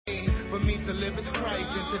live is Christ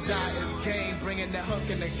and to die is gain. Bringing the hook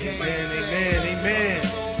in the game. Amen.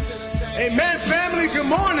 Amen, family. Good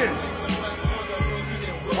morning.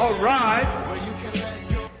 All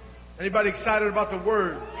right. Anybody excited about the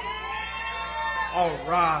word? All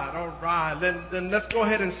right. Then let's go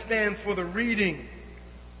ahead and stand for the reading.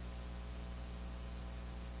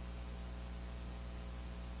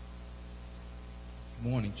 Good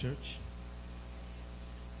morning, church.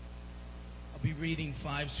 I'll be reading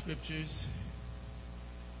 5 scriptures.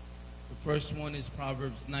 The first one is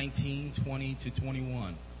Proverbs 19:20 to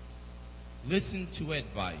 21. Listen to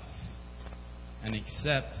advice and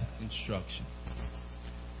accept instruction.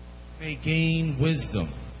 You may gain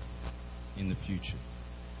wisdom in the future.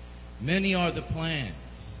 Many are the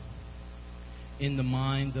plans in the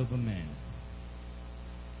mind of a man.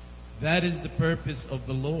 That is the purpose of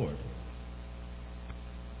the Lord.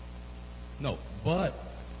 No, but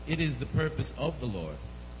it is the purpose of the Lord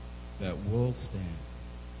that will stand.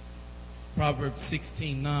 Proverbs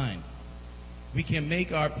 16:9. We can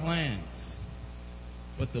make our plans,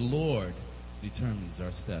 but the Lord determines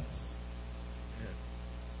our steps.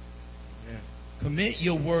 Yeah. Commit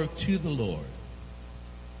your work to the Lord,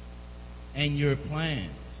 and your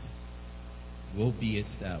plans will be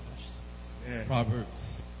established. Yeah.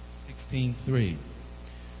 Proverbs 16:3.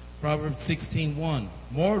 Proverbs 16:1.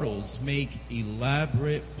 Mortals make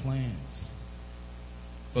elaborate plans,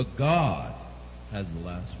 but God has the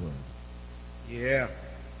last word. Yeah.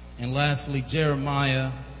 And lastly,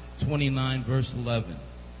 Jeremiah 29, verse 11.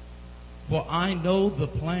 For I know the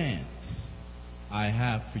plans I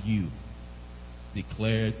have for you,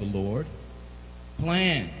 declared the Lord.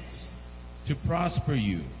 Plans to prosper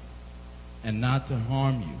you and not to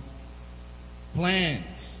harm you.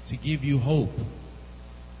 Plans to give you hope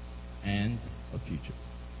and a future.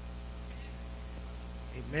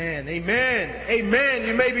 Amen.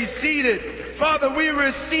 You may be seated. Father, we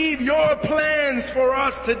receive your plans for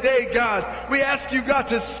us today, God. We ask you, God,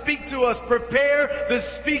 to speak to us. Prepare the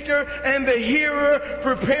speaker and the hearer.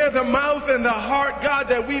 Prepare the mouth and the heart, God,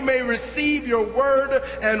 that we may receive your word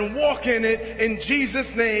and walk in it. In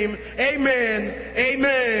Jesus' name, amen,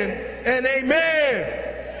 and amen.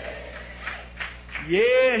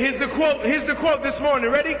 Yeah, here's the quote this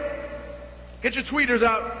morning. Ready? Get your tweeters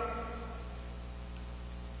out.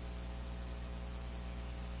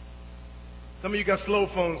 Some of you got slow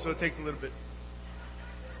phones, so it takes a little bit.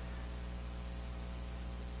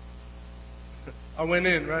 I went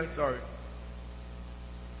in, right? Sorry.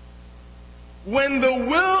 When the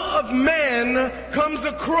will of man comes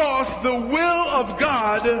across the will of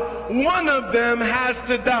God, one of them has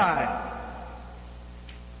to die.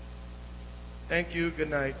 Thank you.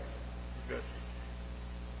 Good night. Good.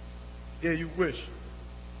 Yeah, you wish.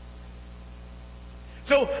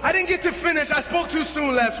 So I didn't get to finish. I spoke too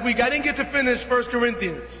soon last week. I didn't get to finish 1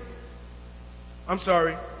 Corinthians. I'm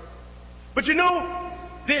sorry. But you know,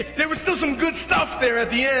 there was still some good stuff there at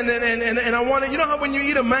the end. And I wanted, you know how when you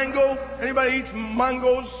eat a mango, anybody eats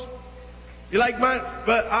mangoes? You like mango?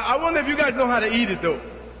 But I wonder if you guys know how to eat it though.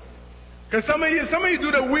 Because some of you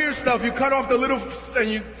do the weird stuff. You cut off the little and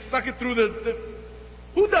you suck it through the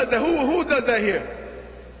who does that? Who does that here?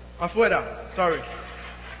 Afuera. Sorry.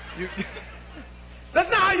 That's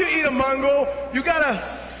not how you eat a mango. You gotta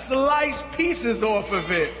slice pieces off of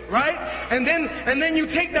it, right? And then you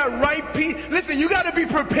take that ripe piece. Listen, you gotta be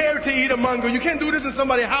prepared to eat a mango. You can't do this in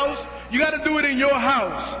somebody's house. You gotta do it in your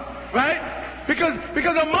house, right? Because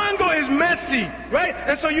a mango is messy, right?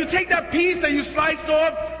 And so you take that piece that you sliced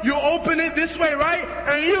off, you open it this way, right?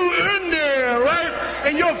 And you in there, right?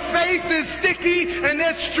 And your face is sticky, and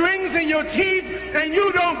there's strings in your teeth, and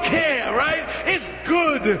you don't care, right? It's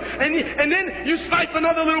good. And then you slice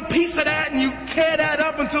another little piece of that, and you tear that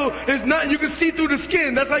up until there's nothing. You can see through the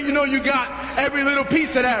skin. That's how you know you got every little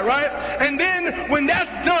piece of that, right? And then when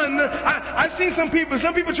that's done, I've seen some people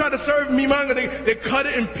try to serve me mango. They cut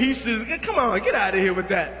it in pieces. Come on. Get out of here with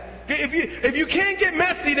that. If you can't get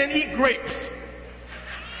messy, then eat grapes.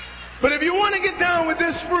 But if you want to get down with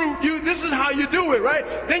this fruit, this is how you do it, right?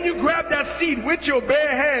 Then you grab that seed with your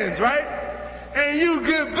bare hands, right? And you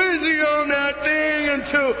get busy on that thing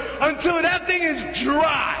until that thing is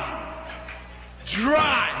dry.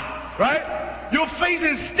 Dry, right? Your face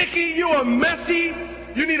is sticky, you are messy,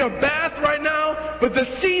 you need a bath right now, but the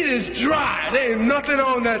seed is dry. There ain't nothing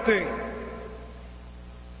on that thing.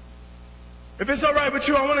 If it's all right with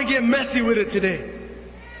you, I want to get messy with it today.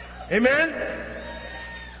 Amen?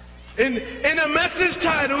 In a message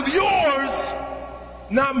titled, Yours,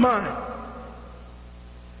 Not Mine.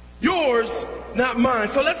 Yours, not mine.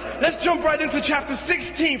 So let's jump right into chapter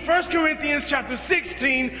 16. 1 Corinthians chapter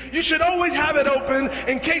 16. You should always have it open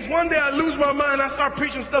in case one day I lose my mind, I start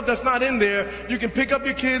preaching stuff that's not in there. You can pick up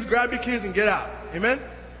your kids, grab your kids, and get out. Amen?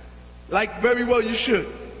 Like very well you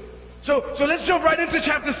should. So let's jump right into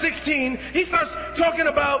chapter 16. He starts talking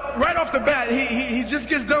about, right off the bat, he just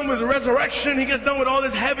gets done with the resurrection. He gets done with all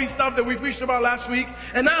this heavy stuff that we preached about last week.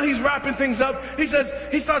 And now he's wrapping things up. He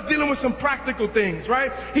starts dealing with some practical things, right?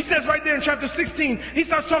 He says right there in chapter 16, he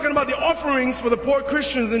starts talking about the offerings for the poor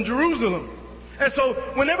Christians in Jerusalem. And so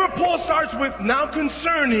whenever Paul starts with now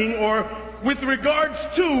concerning or with regards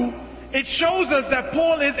to, it shows us that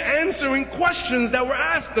Paul is answering questions that were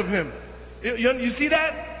asked of him. You see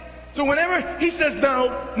that? So whenever he says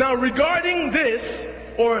now regarding this,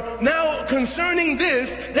 or now concerning this,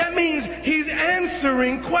 that means he's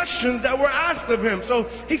answering questions that were asked of him. So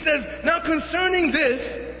he says, now concerning this,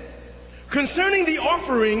 concerning the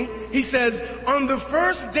offering, he says, on the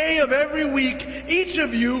first day of every week, each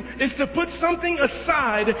of you is to put something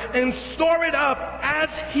aside and store it up as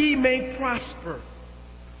he may prosper.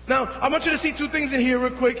 Now, I want you to see two things in here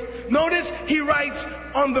real quick. Notice he writes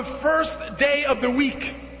on the first day of the week.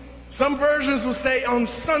 Some versions will say on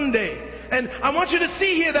Sunday. And I want you to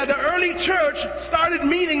see here that the early church started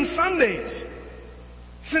meeting Sundays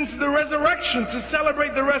since the resurrection, to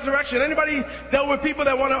celebrate the resurrection. Anybody dealt with people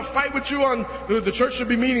that want to fight with you on the church should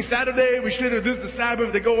be meeting Saturday, we should have this the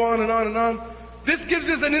Sabbath, they go on and on and on. This gives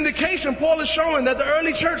us an indication. Paul is showing that the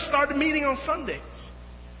early church started meeting on Sundays.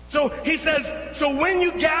 So he says, so when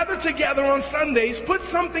you gather together on Sundays, put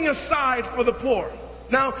something aside for the poor.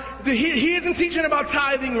 Now, he isn't teaching about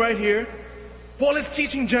tithing right here. Paul is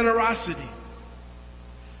teaching generosity.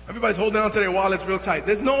 Everybody's holding on to their wallets real tight.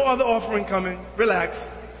 There's no other offering coming. Relax.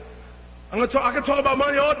 I can talk about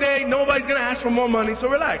money all day. Nobody's going to ask for more money. So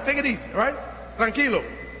relax. Take it easy. All right? Tranquilo.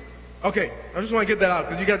 Okay. I just want to get that out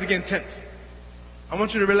because you guys are getting tense. I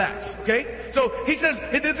want you to relax, okay? So he says,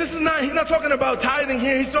 he's not talking about tithing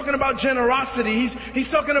here. He's talking about generosity. He's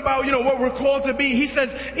talking about, what we're called to be. He says,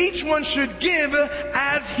 each one should give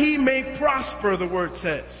as he may prosper, the word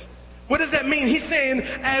says. What does that mean? He's saying,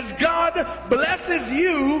 as God blesses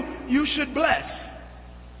you, you should bless.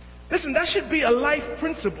 Listen, that should be a life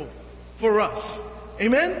principle for us.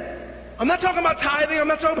 Amen? I'm not talking about tithing,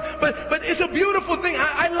 but it's a beautiful thing.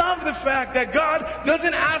 I love the fact that God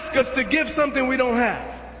doesn't ask us to give something we don't have.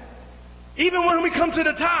 Even when we come to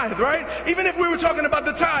the tithe, right? Even if we were talking about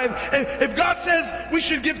the tithe, and if God says we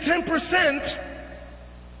should give 10%,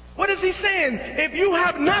 what is he saying? If you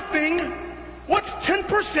have nothing, what's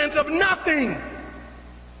 10% of nothing?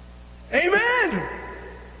 Amen.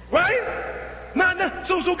 Right?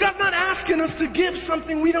 So God's not asking us to give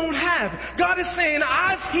something we don't have. God is saying,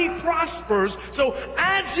 as he prospers, so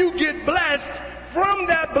as you get blessed, from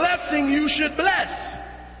that blessing you should bless.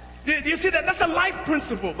 You see that? That's a life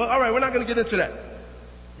principle. But alright, we're not going to get into that.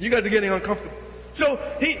 You guys are getting uncomfortable. So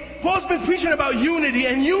Paul's been preaching about unity,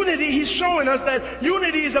 and unity, he's showing us that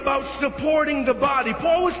unity is about supporting the body.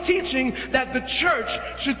 Paul was teaching that the church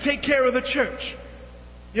should take care of the church.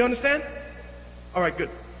 You understand? Alright,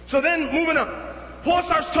 good. So then, moving up, Paul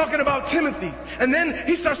starts talking about Timothy, and then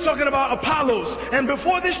he starts talking about Apollos. And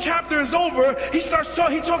before this chapter is over, he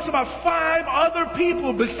talks about 5 other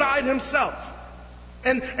people beside himself.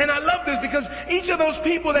 And I love this because each of those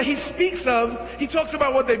people that he speaks of, he talks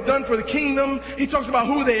about what they've done for the kingdom. He talks about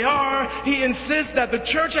who they are. He insists that the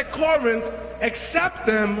church at Corinth accept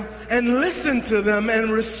them and listen to them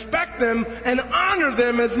and respect them and honor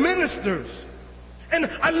them as ministers. And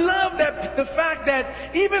I love the fact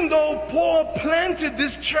that even though Paul planted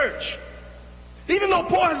this church, even though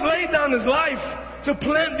Paul has laid down his life to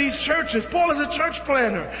plant these churches, Paul is a church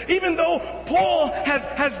planter. Even though Paul has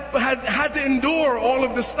had to endure all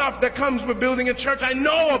of the stuff that comes with building a church, I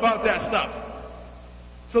know about that stuff.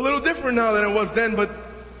 It's a little different now than it was then, but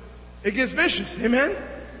it gets vicious. Amen?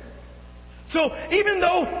 So even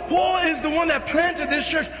though Paul is the one that planted this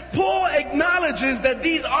church, Paul acknowledges that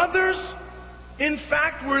these others, in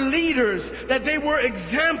fact, were leaders, that they were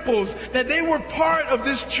examples, that they were part of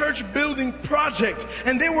this church building project,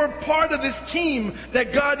 and they were part of this team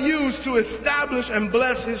that God used to establish and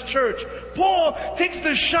bless his church. Paul takes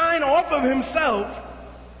the shine off of himself,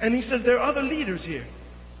 and he says there are other leaders here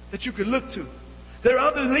that you could look to. There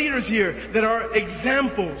are other leaders here that are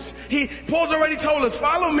examples. Paul's already told us,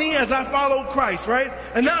 follow me as I follow Christ, right?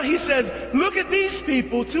 And now he says, look at these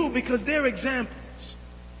people too, because they're examples.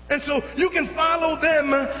 And so you can follow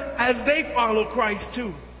them as they follow Christ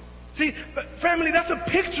too. See, family, that's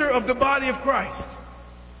a picture of the body of Christ.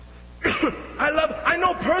 I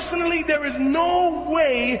know personally there is no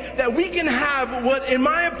way that we can have what, in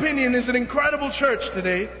my opinion, is an incredible church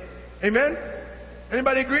today. Amen?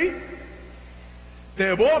 Anybody agree?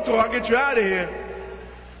 I'll get you out of here.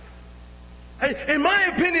 In my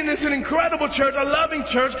opinion, it's an incredible church, a loving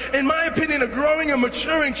church. In my opinion, a growing and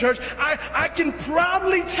maturing church. I can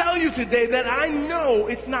proudly tell you today that I know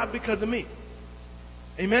it's not because of me.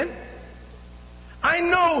 Amen? I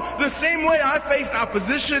know the same way I faced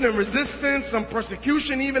opposition and resistance, some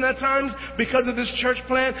persecution even at times because of this church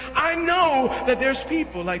plan. I know that there's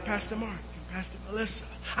people like Pastor Mark and Pastor Melissa.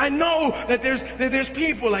 I know that there's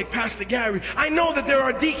people like Pastor Gary. I know that there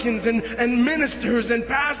are deacons and ministers and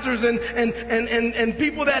pastors and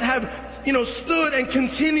people that have, stood and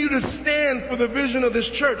continue to stand for the vision of this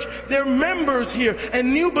church. There are members here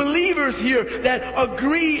and new believers here that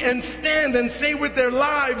agree and stand and say with their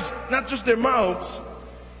lives, not just their mouths.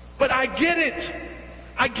 But I get it.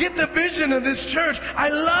 I get the vision of this church. I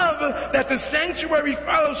love that the Sanctuary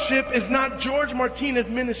Fellowship is not Jorge Martinez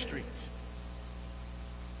Ministries.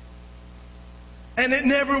 And it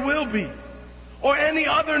never will be. Or any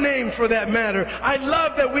other name for that matter. I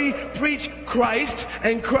love that we preach Christ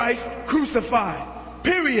and Christ crucified.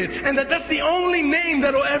 Period. And that's the only name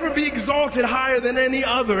that will ever be exalted higher than any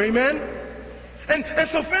other. Amen? And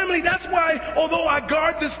so family, that's why, although I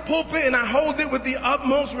guard this pulpit and I hold it with the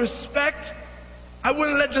utmost respect, I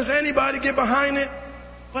wouldn't let just anybody get behind it,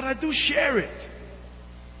 but I do share it.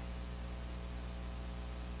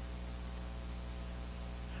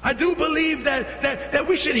 I do believe that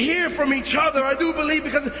we should hear from each other. I do believe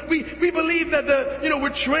because we believe that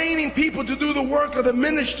we're training people to do the work of the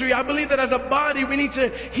ministry. I believe that as a body we need to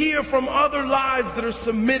hear from other lives that are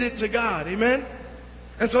submitted to God. Amen?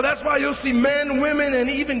 And so that's why you'll see men, women, and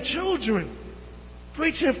even children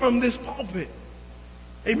preaching from this pulpit.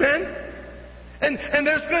 Amen? And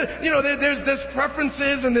there's good, there's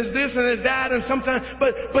preferences and there's this and there's that and sometimes,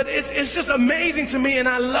 but it's just amazing to me, and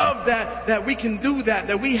I love that we can do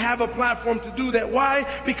that we have a platform to do that.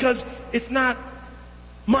 Why? Because it's not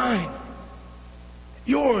mine.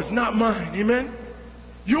 Yours, not mine. Amen?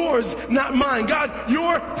 Yours, not mine. God,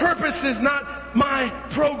 your purpose is not my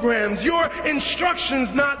programs. Your instructions,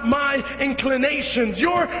 not my inclinations.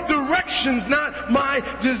 Your directions, not my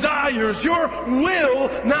desires. Your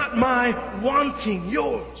will, not my wanting.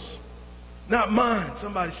 Yours, not mine.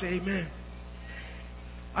 Somebody say amen.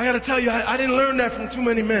 I got to tell you, I didn't learn that from too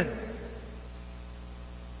many men.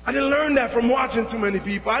 I didn't learn that from watching too many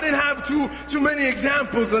people. I didn't have too many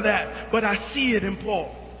examples of that. But I see it in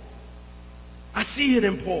Paul. I see it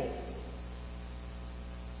in Paul.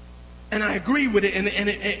 And I agree with it, and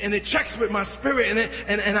it checks with my spirit,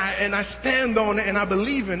 and I stand on it, and I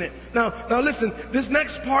believe in it. Now listen, this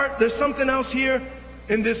next part, there's something else here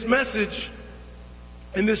in this message,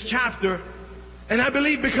 in this chapter, and I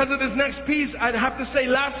believe because of this next piece, I'd have to say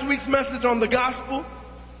last week's message on the gospel,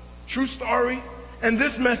 true story, and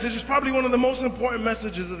this message is probably one of the most important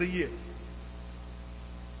messages of the year.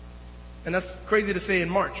 And that's crazy to say in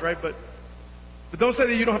March, right? But don't say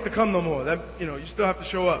that you don't have to come no more. That, you still have to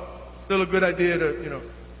show up. Still a good idea to,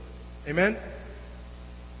 amen?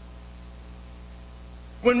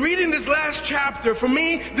 When reading this last chapter, for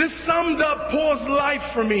me, this summed up Paul's life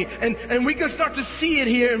for me. And we can start to see it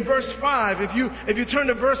here in verse 5. If you turn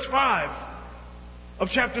to verse 5 of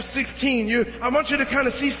chapter 16, I want you to kind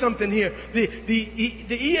of see something here. The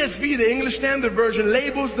ESV, the English Standard Version,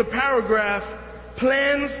 labels the paragraph,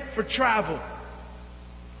 plans for travel.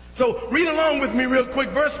 So read along with me real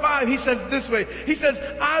quick. Verse 5, he says this way. He says,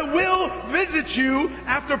 I will visit you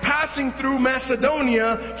after passing through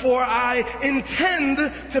Macedonia, for I intend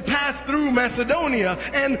to pass through Macedonia.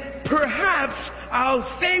 And perhaps I'll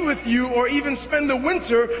stay with you or even spend the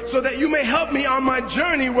winter so that you may help me on my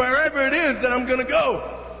journey wherever it is that I'm going to go.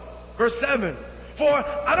 Verse 7. For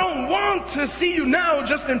I don't want to see you now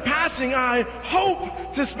just in passing. I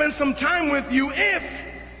hope to spend some time with you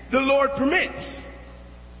if the Lord permits.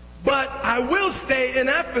 But I will stay in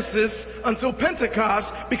Ephesus until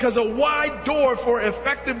Pentecost because a wide door for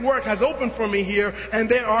effective work has opened for me here, and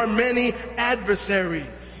there are many adversaries.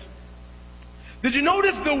 Did you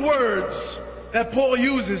notice the words that Paul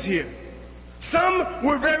uses here? Some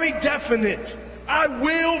were very definite. I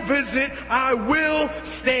will visit, I will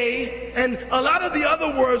stay. And a lot of the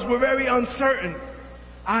other words were very uncertain.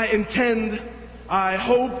 I intend, I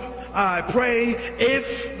hope, I pray,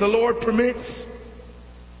 if the Lord permits.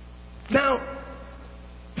 Now,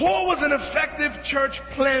 Paul was an effective church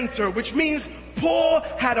planter, which means Paul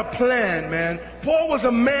had a plan, man. Paul was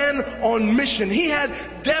a man on mission. He had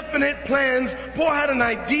definite plans. Paul had an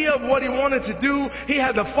idea of what he wanted to do. He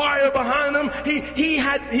had the fire behind him. He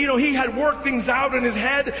had worked things out in his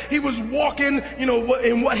head. He was walking,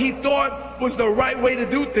 in what he thought was the right way to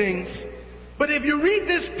do things. But if you read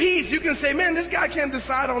this piece, you can say, man, this guy can't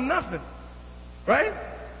decide on nothing. Right?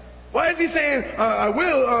 Why is he saying, I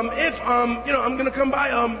will, if, I'm going to come by,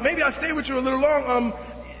 maybe I'll stay with you a little long,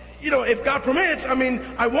 if God permits,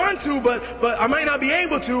 I want to, but I might not be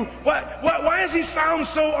able to. Why does he sound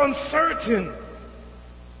so uncertain?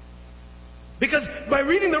 Because by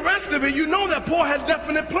reading the rest of it, you know that Paul had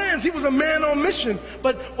definite plans. He was a man on mission.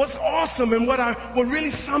 But what's awesome and what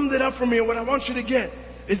really summed it up for me and what I want you to get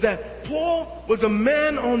is that Paul was a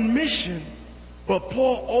man on mission, but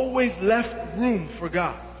Paul always left room for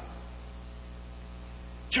God.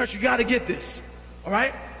 Church, you got to get this, all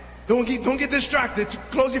right? Don't get distracted.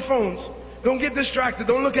 Close your phones. Don't get distracted.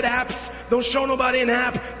 Don't look at apps. Don't show nobody an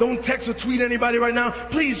app. Don't text or tweet anybody right now.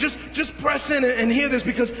 Please, just press in and hear this,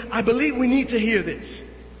 because I believe we need to hear this.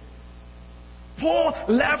 Paul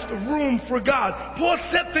left room for God. Paul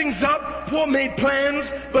set things up. Paul made plans,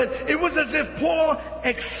 but it was as if Paul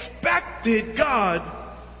expected God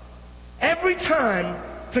every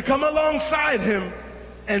time to come alongside him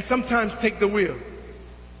and sometimes take the wheel.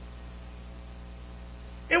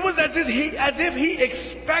 It was as if he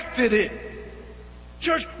expected it.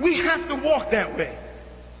 Church, we have to walk that way.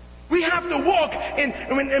 We have to walk,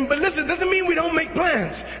 but listen, it doesn't mean we don't make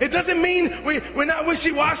plans. It doesn't mean we're not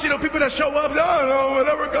wishy-washy. People that show up, no,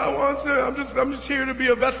 whatever God wants. I'm just here to be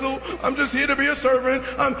a vessel. I'm just here to be a servant.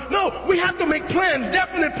 No, we have to make plans,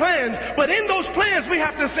 definite plans. But in those plans, we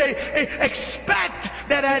have to say, expect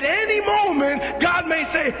that at any moment, God may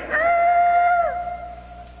say,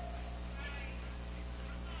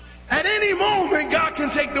 at any moment, God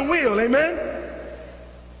can take the wheel. Amen?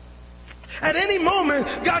 At any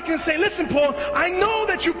moment, God can say, listen, Paul, I know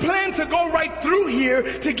that you plan to go right through here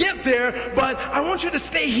to get there, but I want you to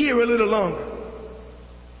stay here a little longer.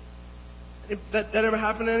 That ever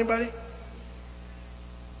happened to anybody?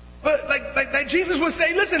 But like Jesus would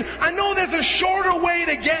say, listen, I know there's a shorter way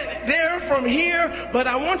to get there from here, but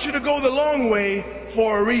I want you to go the long way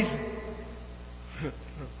for a reason.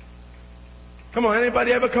 Come on,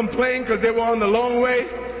 anybody ever complain because they were on the long way?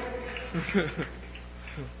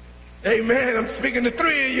 Amen. I'm speaking to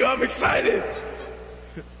three of you. I'm excited.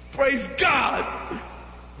 Praise God.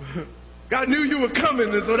 God knew you were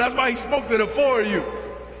coming, and so that's why he spoke to the four of you.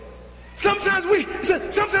 Sometimes we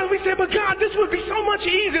say, but God, this would be so much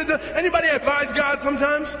easier. Anybody advise God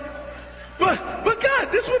sometimes? But God,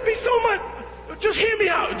 this would be so much. Just hear me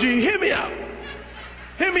out, G. Hear me out.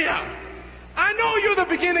 Hear me out. I know you're the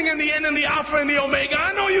beginning and the end and the Alpha and the Omega.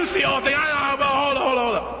 I know you see all things. Hold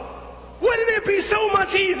on. Wouldn't it be so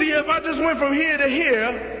much easier if I just went from here to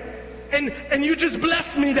here and you just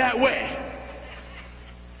blessed me that way?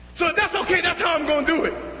 So if that's okay, that's how I'm going to do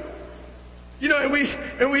it. And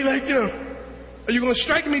we like, are you going to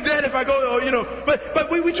strike me dead if I go,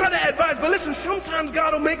 but we try to advise. But listen, sometimes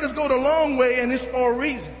God will make us go the long way, and it's for a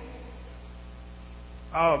reason.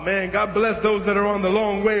 Oh man, God bless those that are on the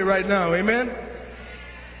long way right now. Amen.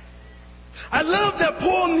 I love that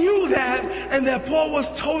Paul knew that and that Paul was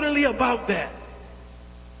totally about that.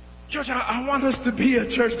 Church, I want us to be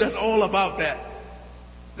a church that's all about that.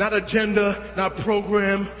 Not agenda, not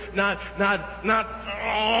program, not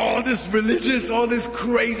all this religious, all this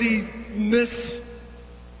craziness.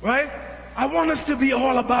 Right? I want us to be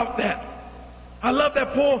all about that. I love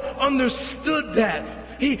that Paul understood that.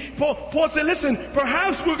 Paul said, listen,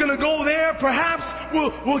 perhaps we're going to go there. Perhaps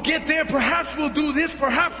we'll get there. Perhaps we'll do this.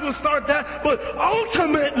 Perhaps we'll start that. But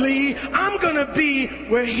ultimately, I'm going to be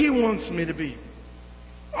where he wants me to be.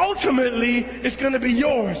 Ultimately, it's going to be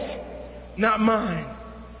yours, not mine.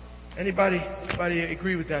 Anybody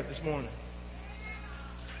agree with that this morning?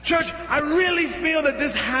 Church, I really feel that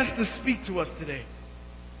this has to speak to us today.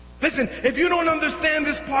 Listen, if you don't understand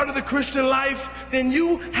this part of the Christian life, then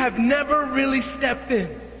you have never really stepped in.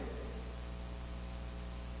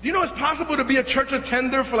 Do you know it's possible to be a church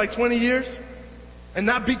attender for like 20 years and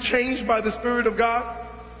not be changed by the Spirit of God?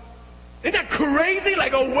 Isn't that crazy?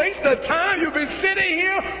 Like a waste of time. You've been sitting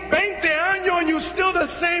here, 20 años, and you're still the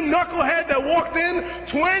same knucklehead that walked in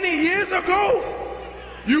 20 years ago.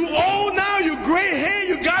 You old now, you gray hair,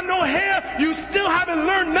 you got no hair, you still haven't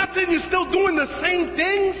learned nothing, you're still doing the same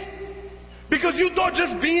things because you thought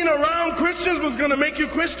just being around Christians was going to make you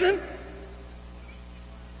Christian?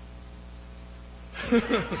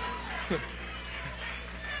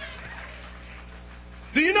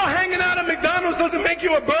 Do you know hanging out at McDonald's doesn't make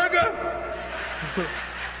you a burger?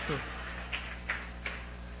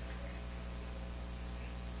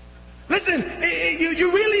 Listen,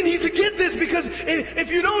 you really need to get this, because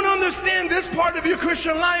if you don't understand this part of your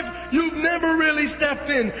Christian life, you've never really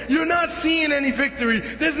stepped in. You're not seeing any victory.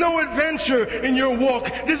 There's no adventure in your walk.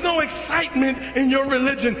 There's no excitement in your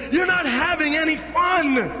religion. You're not having any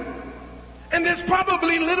fun. And there's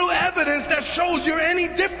probably little evidence that shows you're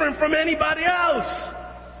any different from anybody else.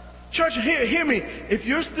 Church, hear me. If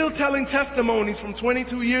you're still telling testimonies from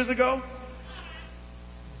 22 years ago,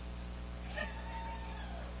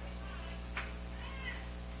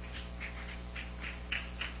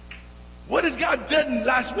 what has God done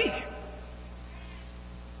last week?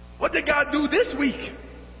 What did God do this week?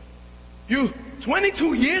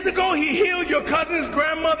 22 years ago, He healed your cousin's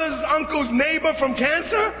grandmother's uncle's neighbor from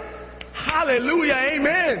cancer? Hallelujah,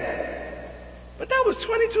 amen. But that was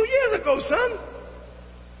 22 years ago, son.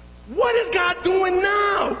 What is God doing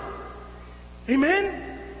now?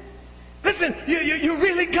 Amen? Listen, you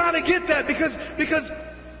really got to get that, because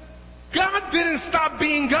God didn't stop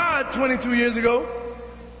being God 22 years ago.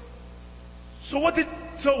 So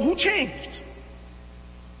who changed?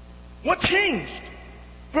 What changed?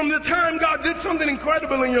 From the time God did something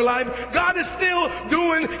incredible in your life, God is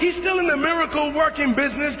He's still in the miracle working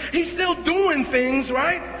business. He's still doing things,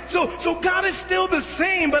 right? So God is still the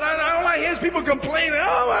same, but all I hear is people complaining,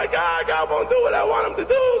 oh my God won't do what I want Him to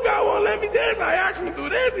do. God won't let me this. I ask Him to do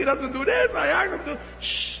this. He doesn't do this. I ask Him to do...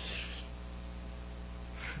 Shh.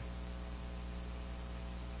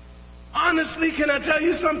 Honestly, can I tell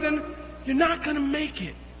you something? You're not going to make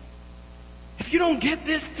it. If you don't get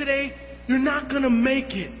this today, you're not going to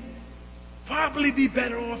make it. Probably be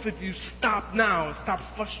better off if you stop now and stop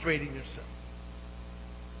frustrating yourself.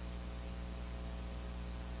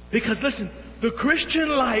 Because listen, the Christian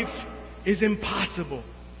life is impossible.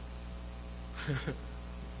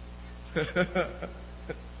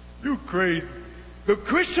 You crazy. The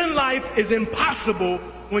Christian life is impossible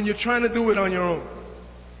when you're trying to do it on your own.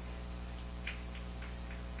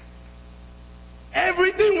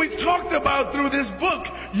 Everything we've talked about through this book,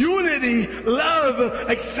 unity, love,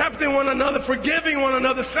 accepting one another, forgiving one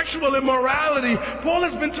another, sexual immorality, Paul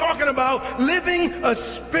has been talking about living a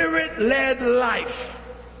Spirit-led life.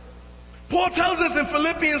 Paul tells us in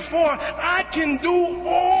Philippians 4, I can do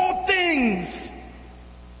all things.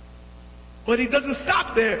 But he doesn't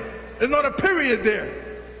stop there. There's not a period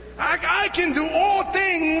there. I can do all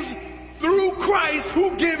things through Christ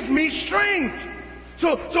who gives me strength.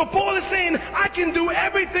 So Paul is saying, I can do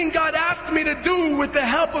everything God asked me to do with the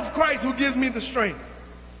help of Christ who gives me the strength.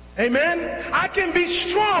 Amen? I can be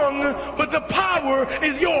strong, but the power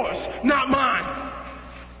is yours, not mine.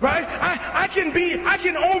 Right? I can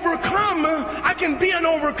overcome, I can be an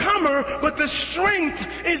overcomer, but the strength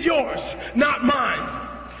is yours, not mine.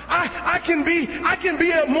 I can be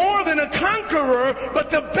more than a conqueror, but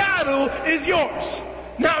the battle is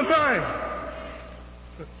yours, not mine.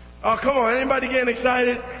 Oh, come on. Anybody getting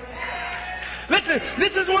excited? Listen,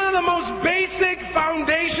 this is one of the most basic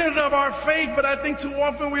foundations of our faith, but I think too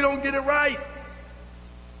often we don't get it right.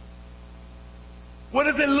 What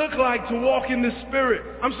does it look like to walk in the Spirit?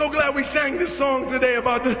 I'm so glad we sang this song today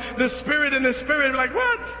about the Spirit and the Spirit. Like,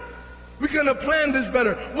 what? We're going to plan this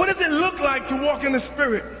better. What does it look like to walk in the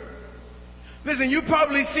Spirit? Listen, you've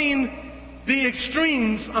probably seen the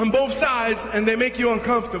extremes on both sides, and they make you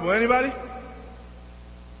uncomfortable. Anybody?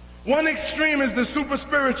 One extreme is the super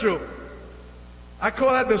spiritual. I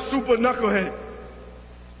call that the super knucklehead.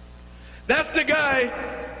 That's the guy,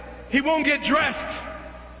 he won't get dressed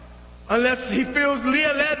unless he feels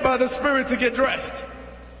led by the Spirit to get dressed.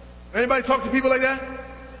 Anybody talk to people like that?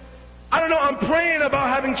 I don't know, I'm praying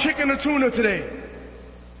about having chicken or tuna today.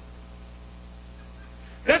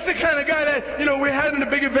 That's the kind of guy that, we're having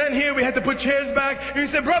a big event here, we had to put chairs back, and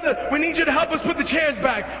he said, brother, we need you to help us put the chairs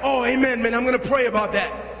back. Oh, amen, man, I'm going to pray about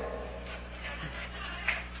that.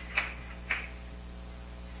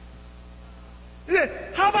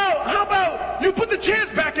 How about you put the chairs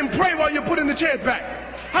back and pray while you're putting the chairs back?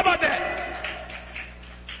 How about that?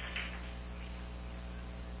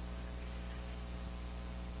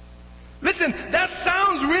 Listen, that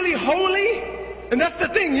sounds really holy, and that's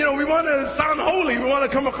the thing, we want to sound holy. We want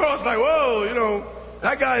to come across like, whoa,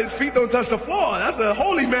 that guy's feet don't touch the floor. That's a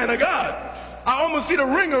holy man of God. I almost see the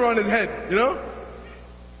ring around his head,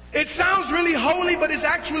 It sounds really holy, but it's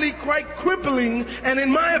actually quite crippling and,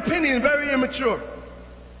 in my opinion, very immature.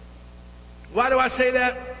 Why do I say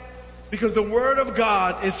that? Because the Word of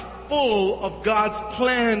God is full of God's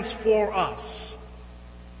plans for us.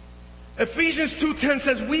 Ephesians 2:10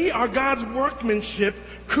 says, we are God's workmanship,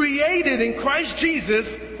 created in Christ Jesus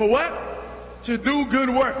for what? To do good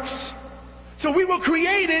works. So we were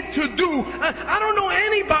created to do. I don't know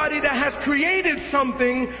anybody that has created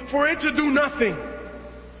something for it to do nothing.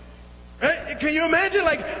 Right? Can you imagine?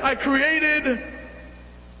 Like, I created,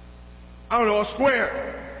 I don't know, a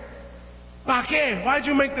square. ¿Para qué? Why'd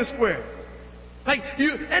you make the square? Like,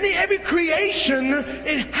 every creation,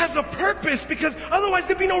 it has a purpose, because otherwise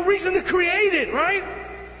there'd be no reason to create it, right?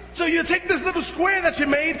 So you take this little square that you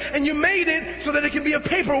made, and you made it so that it can be a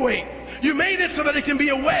paperweight. You made it so that it can be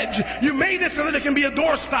a wedge. You made it so that it can be a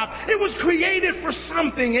doorstop. It was created for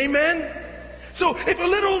something, amen? So if a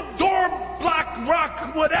little door block,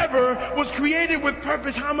 rock, whatever, was created with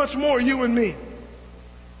purpose, how much more you and me?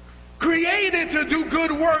 Created to do good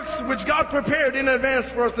works, which God prepared in advance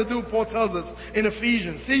for us to do, Paul tells us in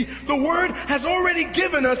Ephesians. See, the Word has already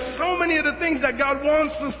given us so many of the things that God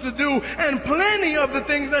wants us to do, and plenty of the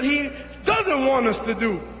things that He doesn't want us to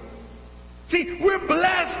do. See, we're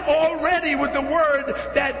blessed already with the Word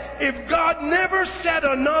that if God never said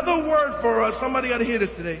another word for us, somebody got to hear this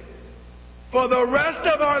today, for the rest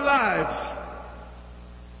of our lives,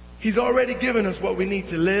 He's already given us what we need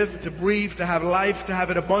to live, to breathe, to have life, to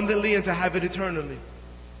have it abundantly, and to have it eternally.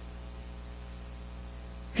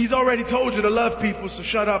 He's already told you to love people, so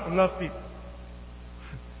shut up and love people.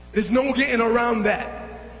 There's no getting around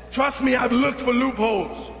that. Trust me, I've looked for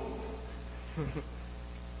loopholes.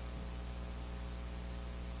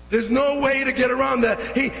 There's no way to get around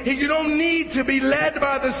that. You don't need to be led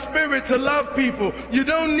by the Spirit to love people. You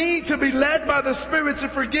don't need to be led by the Spirit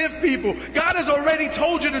to forgive people. God has already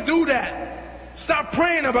told you to do that. Stop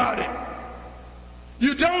praying about it.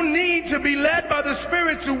 You don't need to be led by the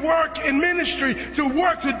Spirit to work in ministry, to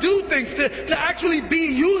work, to do things, to actually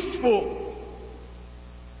be useful.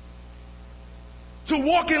 To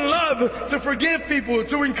walk in love, to forgive people,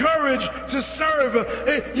 to encourage, to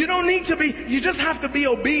serve. You don't need to be, you just have to be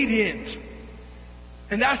obedient.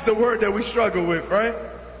 And that's the word that we struggle with, right?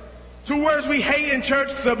 Two words we hate in church: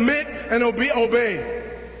 submit and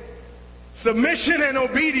obey. Submission and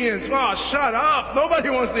obedience. Oh, shut up. Nobody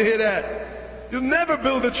wants to hear that. You'll never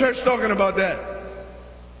build a church talking about that.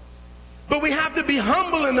 But we have to be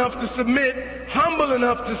humble enough to submit, humble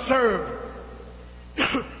enough to serve.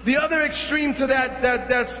 The other extreme to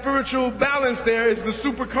that spiritual balance there is the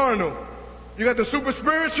super carnal. You got the super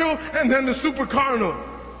spiritual and then the super carnal.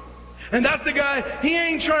 And that's the guy, he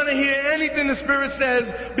ain't trying to hear anything the Spirit says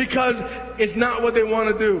because it's not what they want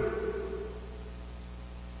to do.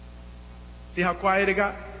 See how quiet it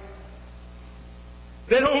got?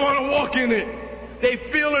 They don't want to walk in it. They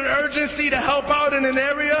feel an urgency to help out in an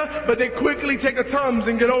area, but they quickly take a Tums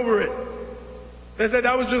and get over it. They said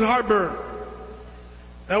that was just heartburn.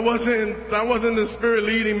 That wasn't the Spirit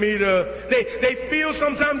leading me to. They feel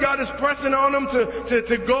sometimes God is pressing on them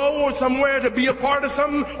to go or somewhere, to be a part of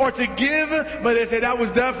something or to give, but they say that was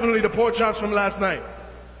definitely the pork chops from last night.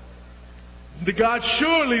 The God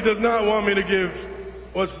surely does not want me to give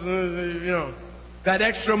that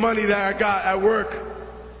extra money that I got at work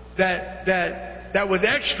that was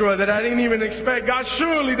extra that I didn't even expect. God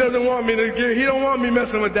surely doesn't want me to give. He don't want me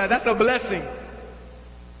messing with that. That's a blessing.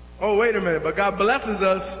 Oh, wait a minute, but God blesses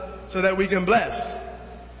us so that we can bless.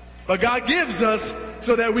 But God gives us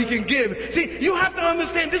so that we can give. See, you have to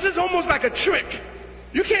understand, this is almost like a trick.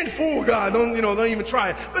 You can't fool God, don't even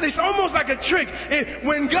try it. But it's almost like a trick.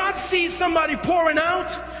 When God sees somebody pouring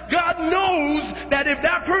out, God knows that if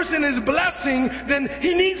that person is blessing, then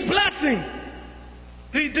he needs blessing.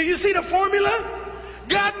 Do you see the formula?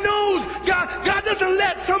 God knows. God doesn't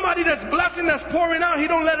let somebody that's blessing, that's pouring out, He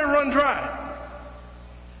don't let it run dry.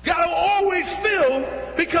 God will always fill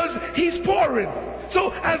because He's pouring. So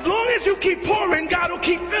as long as you keep pouring, God will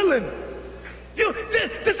keep filling.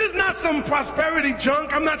 This is not some prosperity junk.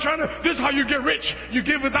 I'm not trying to, this is how you get rich. You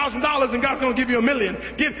give $1,000 and God's going to give you $1 million.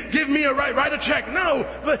 Give me write a check. No,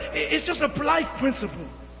 but it's just a life principle.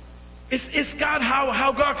 It's God,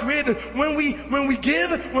 how God created. When we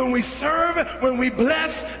give, when we serve, when we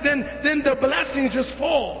bless, then the blessings just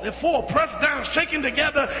fall. They fall, pressed down, shaken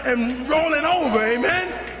together, and rolling over.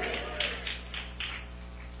 Amen?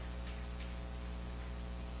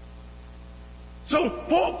 So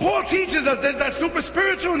Paul teaches us there's that super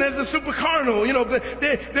spiritual and there's the super carnal.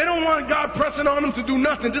 They don't want God pressing on them to do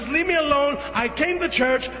nothing. Just leave me alone. I came to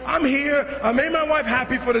church. I'm here. I made my wife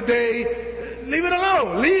happy for the day. Leave it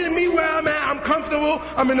alone. Leave me where I'm at. I'm comfortable.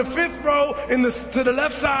 I'm in the 5th row to the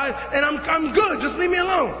left side, and I'm good. Just leave me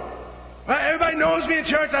alone. Right? Everybody knows me in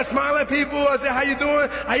church. I smile at people. I say, "How you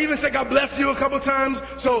doing?" I even say, "God bless you" a couple times.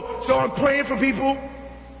 So I'm praying for people.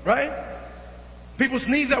 Right? People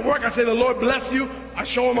sneeze at work. I say, "The Lord bless you." I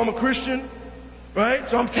show them I'm a Christian. right?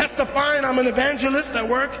 So I'm testifying, I'm an evangelist at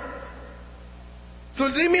work. So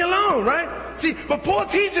leave me alone, right? See, but Paul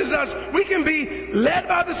teaches us we can be led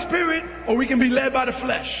by the Spirit or we can be led by the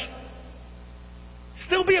flesh.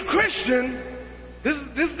 Still be a Christian. This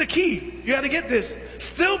is the key. You got to get this.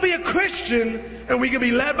 Still be a Christian, and we can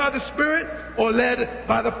be led by the Spirit or led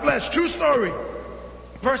by the flesh. True story.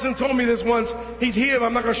 A person told me this once. He's here, but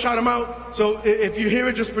I'm not going to shout him out. So if you hear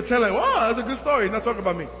it, just pretend like, wow, that's a good story. He's not talking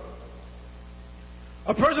about me.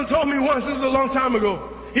 A person told me once, this is a long time ago,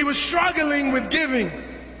 he was struggling with giving.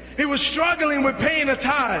 He was struggling with paying a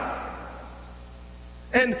tithe.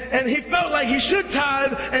 And he felt like he should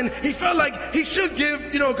tithe, and he felt like he should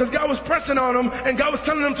give, because God was pressing on him, and God was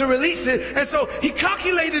telling him to release it. And so he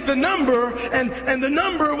calculated the number, and the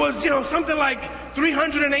number was, something like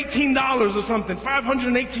 $318 or something,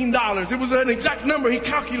 $518. It was an exact number. He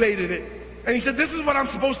calculated it. And he said, this is what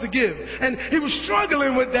I'm supposed to give. And he was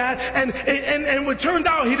struggling with that, and it turned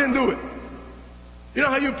out he didn't do it. You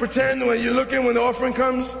know how you pretend when you're looking when the offering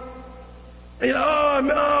comes? And you're like,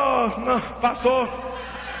 no, pasó.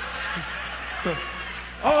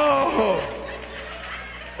 Oh.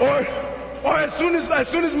 Or as soon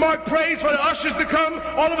as Mark prays for the ushers to come,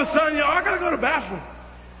 all of a sudden, I gotta go to the bathroom.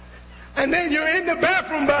 And then you're in the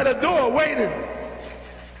bathroom by the door waiting.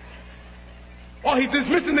 Oh, he's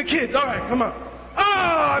dismissing the kids. All right, come on. Oh,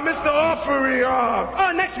 I missed the offering.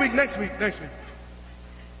 Oh, next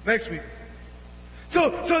week.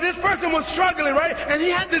 So this person was struggling, right? And he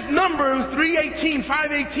had this number, it was 318,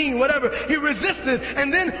 518, whatever. He resisted.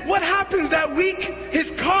 And then what happens that week? His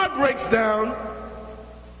car breaks down.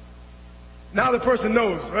 Now the person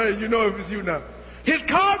knows, right? You know if it's you now. His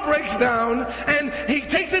car breaks down, and he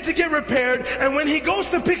takes it to get repaired. And when he goes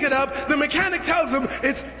to pick it up, the mechanic tells him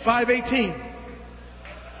it's 518.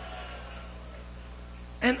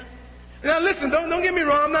 And now listen, don't get me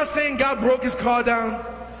wrong. I'm not saying God broke his car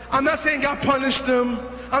down. I'm not saying God punished him.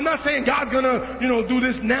 I'm not saying God's gonna, do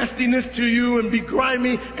this nastiness to you and be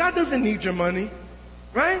grimy. God doesn't need your money,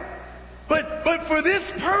 right? But for this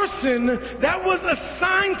person, that was a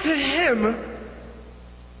sign to him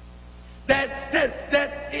that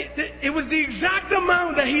it was the exact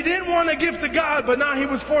amount that he didn't want to give to God, but now he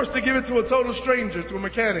was forced to give it to a total stranger, to a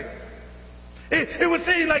mechanic. It was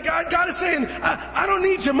saying, like, God is saying, I don't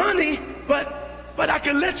need your money, but I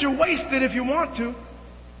can let you waste it if you want to.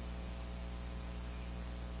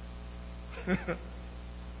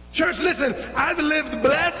 Church, listen, I've lived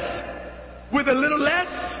blessed with a little less,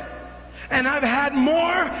 and I've had more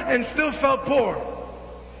and still felt poor.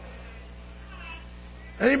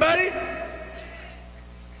 Anybody?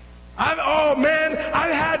 I've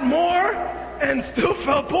had more and still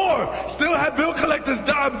felt poor. Still had bill collectors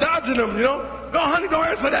dodging them, No, honey, don't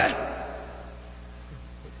answer that.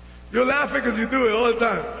 You're laughing because you do it all the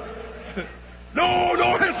time. No,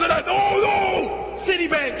 don't answer that. No.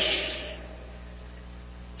 Citibank. Shh.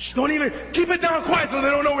 Don't even keep it down quiet so they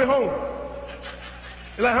don't know we're home.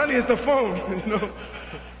 You're like, honey, it's the phone,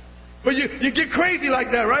 But you get crazy like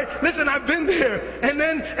that, right? Listen, I've been there, and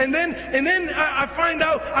then I find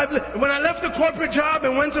out when I left the corporate job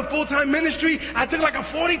and went to full-time ministry, I took like a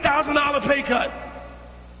 $40,000 pay cut,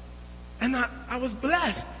 and I was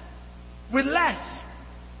blessed with less.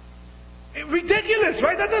 Ridiculous,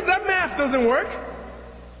 right? That math doesn't work.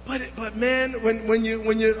 But man, when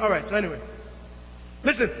you all right. So anyway.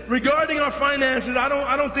 Listen, regarding our finances, I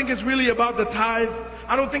don't think it's really about the tithe.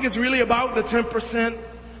 I don't think it's really about the 10%.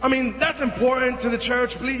 I mean, that's important to the church.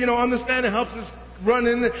 Please, understand it helps us run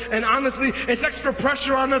in. And honestly, it's extra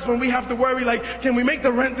pressure on us when we have to worry, like, can we make the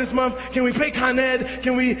rent this month? Can we pay Con Ed?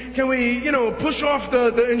 Can we push off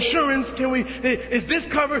the insurance? Is this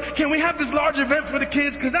covered? Can we have this large event for the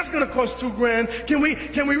kids? Because that's going to cost $2,000. Can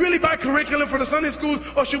we really buy curriculum for the Sunday school?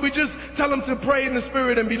 Or should we just tell them to pray in the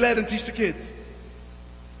Spirit and be led and teach the kids?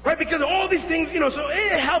 Right? Because all these things, so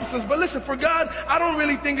it helps us. But listen, for God, I don't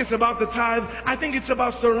really think it's about the tithe. I think it's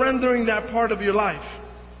about surrendering that part of your life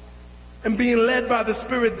and being led by the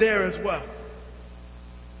Spirit there as well.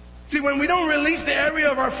 See, when we don't release the area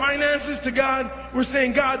of our finances to God, we're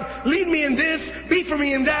saying, God, lead me in this, be for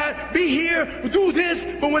me in that, be here, do this.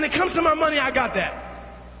 But when it comes to my money, I got that.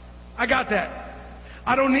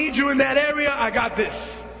 I don't need you in that area. I got this.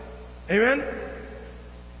 Amen?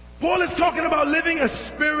 Paul is talking about living a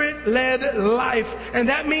Spirit-led life. And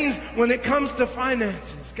that means when it comes to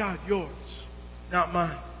finances, God, yours, not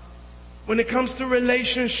mine. When it comes to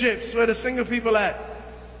relationships, where the single people at,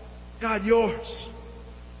 God, yours,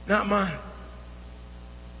 not mine.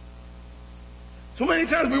 So many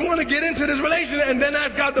times we want to get into this relationship and then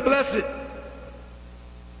ask God to bless it.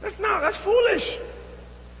 That's foolish.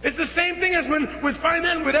 It's the same thing as when with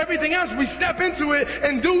finance, with everything else. We step into it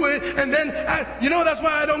and do it, and then, that's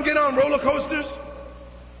why I don't get on roller coasters.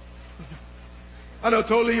 I know,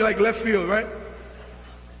 totally like left field, right?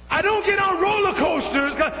 I don't get on roller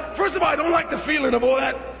coasters. First of all, I don't like the feeling of all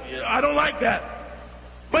that. I don't like that.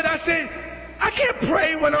 But I said, I can't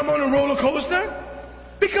pray when I'm on a roller coaster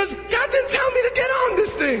because God didn't tell me to get on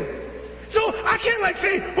this thing. So I can't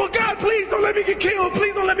say, well, God, please don't let me get killed.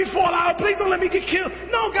 Please don't let me fall out. Please don't let me get killed.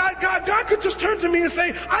 No, God could just turn to me and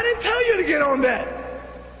say, I didn't tell you to get on that.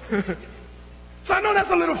 So I know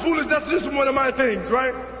that's a little foolish. That's just one of my things,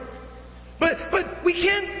 right? But we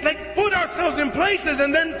can't put ourselves in places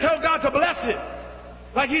and then tell God to bless it.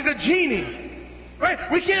 Like he's a genie. Right?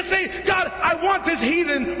 We can't say, God, I want this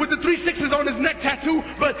heathen with the 3 6s on his neck tattoo,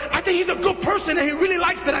 but I think he's a good person and he really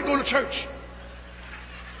likes that I go to church.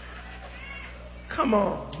 Come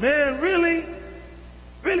on, man, really?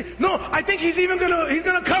 Really? No, I think he's even gonna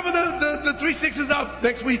cover the 3 6s up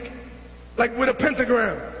next week, like with a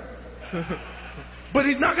pentagram. But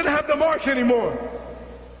he's not gonna have the mark anymore.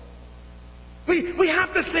 We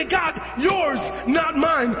have to say, God, yours, not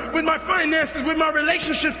mine. With my finances, with my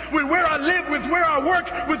relationships, with where I live, with where I work,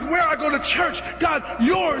 with where I go to church. God,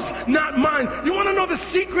 yours, not mine. You want to know the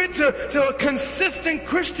secret to a consistent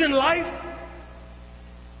Christian life?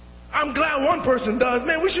 I'm glad one person does.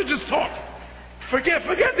 Man, we should just talk. Forget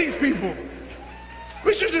these people.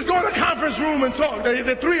 We should just go in the conference room and talk.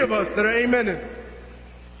 The 3 of us that are amening.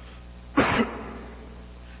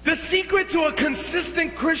 The secret to a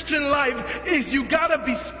consistent Christian life is you gotta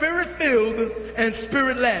be Spirit-filled and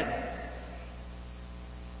Spirit-led.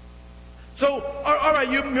 So, alright,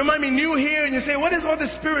 you might be new here and you say, what is all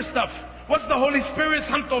this Spirit stuff? What's the Holy Spirit,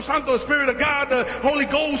 Santo, Spirit of God, the Holy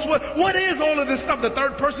Ghost? What is all of this stuff? The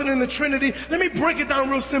third person in the Trinity? Let me break it down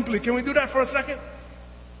real simply. Can we do that for a second?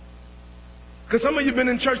 Because some of you have been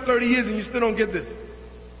in church 30 years and you still don't get this.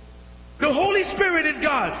 The Holy Spirit is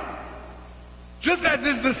God. Just as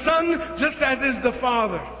is the Son, just as is the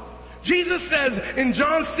Father. Jesus says in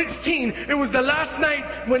John 16, it was the last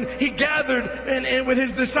night when he gathered and with his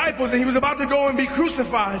disciples and he was about to go and be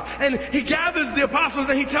crucified. And he gathers the apostles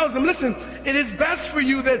and he tells them, listen, it is best for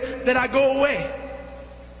you that I go away.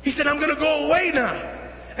 He said, I'm going to go away now.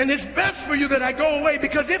 And it's best for you that I go away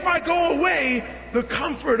because if I go away, the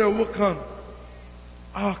Comforter will come.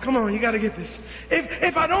 Oh, come on, you got to get this.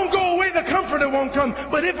 If I don't go away, the Comforter won't come.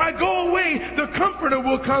 But if I go away, the Comforter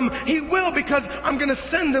will come. He will because I'm going to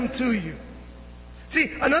send them to you.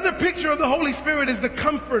 See, another picture of the Holy Spirit is the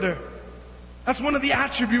Comforter. That's one of the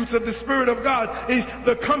attributes of the Spirit of God is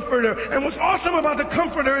the Comforter. And what's awesome about the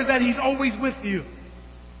Comforter is that He's always with you.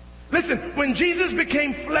 Listen, when Jesus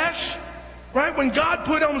became flesh, right? When God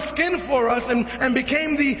put on skin for us and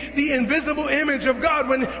became the invisible image of God,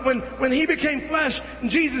 when He became flesh,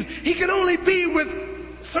 Jesus, He can only be with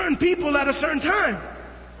certain people at a certain time.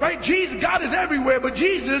 Right? God is everywhere, but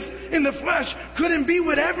Jesus in the flesh couldn't be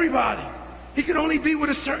with everybody. He could only be with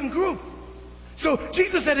a certain group. So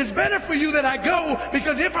Jesus said, it's better for you that I go,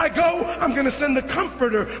 because if I go, I'm going to send the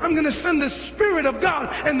Comforter. I'm going to send the Spirit of God.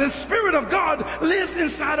 And the Spirit of God lives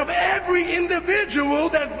inside of every individual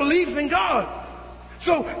that believes in God.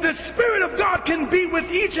 So the Spirit of God can be with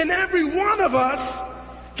each and every one of us.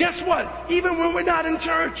 Guess what? Even when we're not in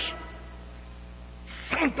church.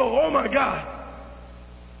 Santo, oh my God.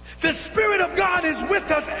 The Spirit of God is with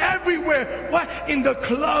us everywhere. What? In the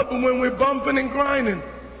club when we're bumping and grinding.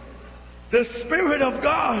 The Spirit of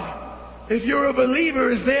God, if you're a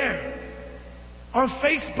believer, is there. On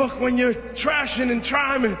Facebook when you're trashing and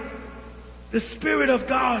triming, the Spirit of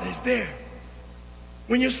God is there.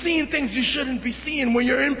 When you're seeing things you shouldn't be seeing, when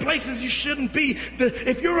you're in places you shouldn't be,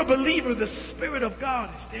 if you're a believer, the Spirit of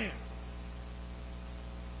God is there.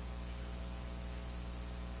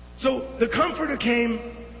 So the Comforter came.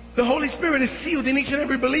 The Holy Spirit is sealed in each and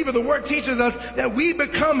every believer. The Word teaches us that we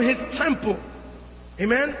become His temple.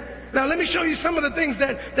 Amen? Now let me show you some of the things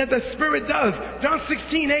that the Spirit does. John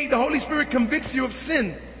 16:8, the Holy Spirit convicts you of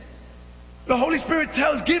sin. The Holy Spirit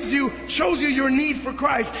shows you your need for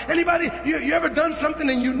Christ. Anybody, you ever done something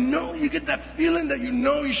and you get that feeling that you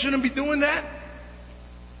shouldn't be doing that?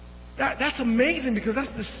 That's amazing because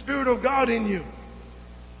that's the Spirit of God in you.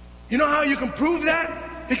 You know how you can prove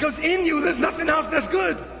that? Because in you there's nothing else that's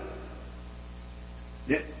good.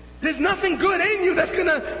 There's nothing good in you that's going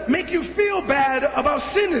to make you feel bad about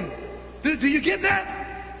sinning. Do you get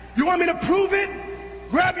that? You want me to prove it?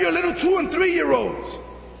 Grab your little 2 and 3-year-olds.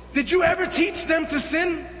 Did you ever teach them to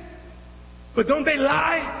sin? But don't they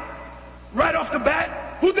lie right off the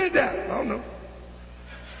bat? Who did that? I don't know.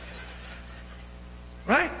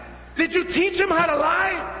 Right? Did you teach them how to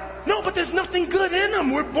lie? No, but there's nothing good in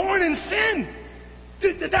them. We're born in sin.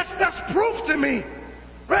 That's proof to me.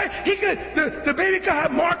 Right? The baby could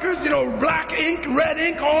have markers, black ink, red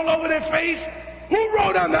ink all over their face. Who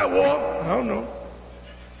wrote on that wall? I don't know.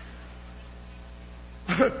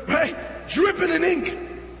 Right? Dripping in ink.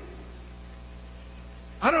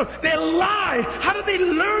 I don't know. They lie. How do they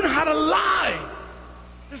learn how to lie?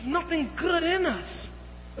 There's nothing good in us.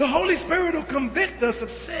 The Holy Spirit will convict us of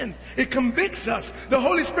sin. It convicts us. The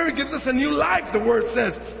Holy Spirit gives us a new life, the Word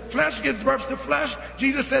says. Flesh gives birth to flesh.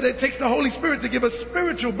 Jesus said it takes the Holy Spirit to give us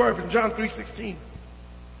spiritual birth in John 3:16.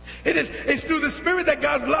 It's through the Spirit that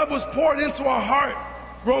God's love was poured into our heart.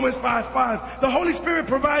 Romans 5:5. The Holy Spirit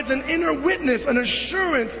provides an inner witness, an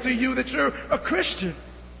assurance to you that you're a Christian.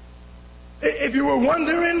 If you were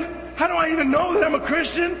wondering, how do I even know that I'm a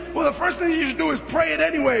Christian? Well, the first thing you should do is pray it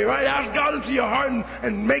anyway, right? Ask God into your heart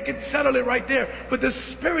and make it, settle it right there. But the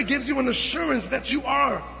Spirit gives you an assurance that you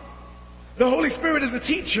are. The Holy Spirit is a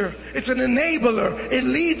teacher. It's an enabler. It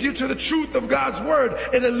leads you to the truth of God's Word.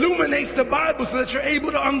 It illuminates the Bible so that you're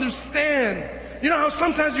able to understand. You know how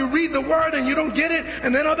sometimes you read the Word and you don't get it, and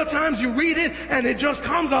then other times you read it and it just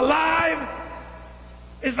comes alive?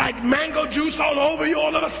 It's like mango juice all over you.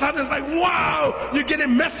 All of a sudden, it's like, wow, you're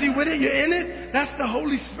getting messy with it. You're in it. That's the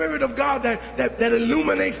Holy Spirit of God that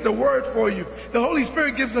illuminates the Word for you. The Holy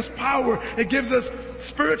Spirit gives us power. It gives us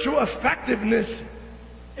spiritual effectiveness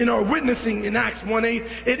in our witnessing in Acts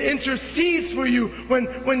 1:8. It intercedes for you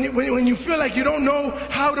when you feel like you don't know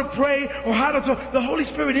how to pray or how to talk. The Holy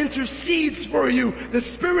Spirit intercedes for you. The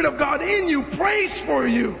Spirit of God in you prays for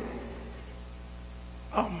you.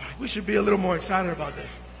 Oh, we should be a little more excited about this.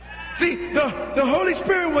 See, the Holy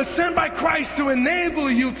Spirit was sent by Christ to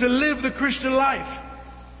enable you to live the Christian life.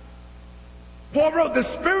 Paul wrote, the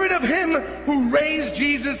Spirit of Him who raised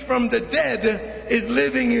Jesus from the dead is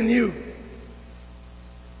living in you.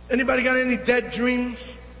 Anybody got any dead dreams?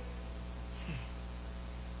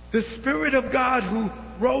 The Spirit of God who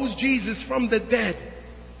rose Jesus from the dead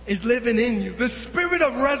is living in you. The Spirit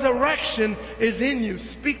of resurrection is in you.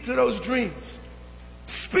 Speak to those dreams.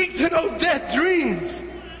 Speak to those dead dreams.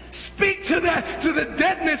 Speak to the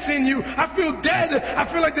deadness in you. I feel dead.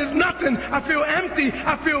 I feel like there's nothing. I feel empty.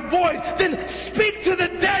 I feel void. Then speak to the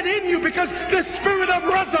dead in you, because the Spirit of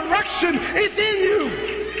resurrection is in you.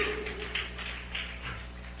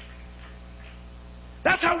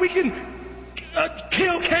 That's how we can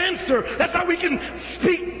kill cancer. That's how we can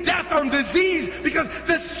speak death on disease, because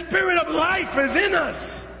the Spirit of life is in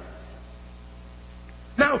us.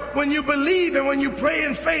 Now, when you believe and when you pray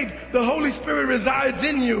in faith, the Holy Spirit resides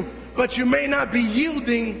in you, but you may not be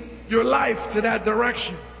yielding your life to that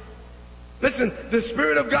direction. Listen, the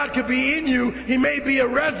Spirit of God could be in you. He may be a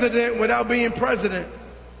resident without being president.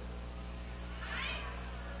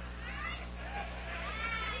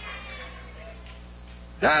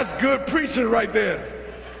 That's good preaching right there.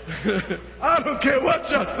 I don't care what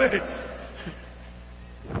y'all say.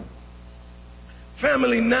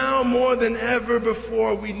 Family, now more than ever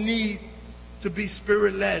before, we need to be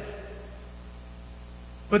Spirit-led.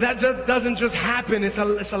 But that just doesn't just happen. It's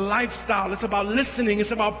a lifestyle. It's about listening.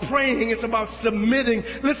 It's about praying. It's about submitting.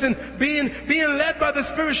 Listen, being led by the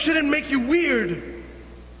Spirit shouldn't make you weird.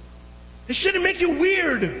 It shouldn't make you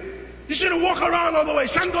weird. You shouldn't walk around all the way.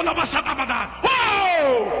 Whoa!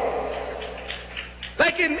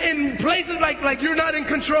 Like in places like you're not in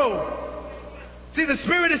control. See, the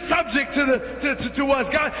Spirit is subject to us.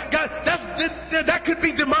 God, that could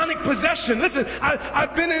be demonic possession. Listen,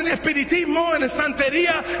 I've been in Espiritismo and in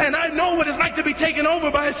Santeria, and I know what it's like to be taken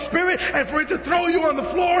over by a spirit, and for it to throw you on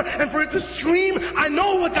the floor, and for it to scream. I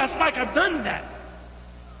know what that's like. I've done that.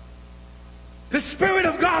 The Spirit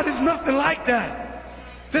of God is nothing like that.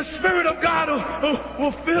 The Spirit of God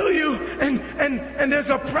will fill you, and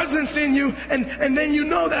there's a presence in you, and then you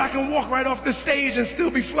know that I can walk right off the stage and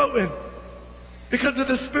still be floating. Because of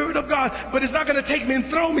the Spirit of God. But it's not going to take me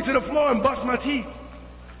and throw me to the floor and bust my teeth.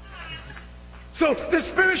 So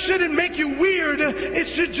the Spirit shouldn't make you weird. It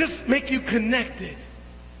should just make you connected.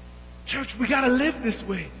 Church, we got to live this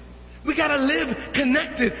way. We got to live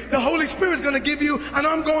connected. The Holy Spirit is going to give you, and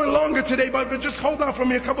I'm going longer today, but just hold on for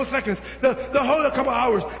me a couple seconds. A couple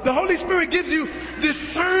hours. The Holy Spirit gives you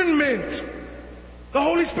discernment. The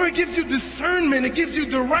Holy Spirit gives you discernment. It gives you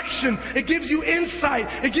direction. It gives you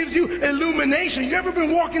insight. It gives you illumination. You ever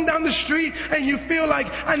been walking down the street and you feel like,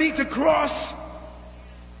 I need to cross?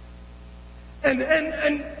 And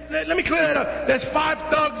let me clear that up. There's 5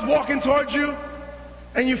 thugs walking towards you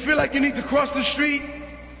and you feel like you need to cross the street.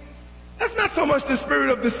 That's not so much the spirit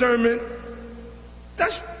of discernment.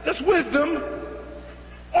 That's wisdom.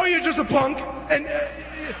 Or you're just a punk. And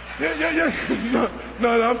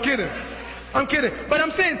no, I'm kidding. I'm kidding. But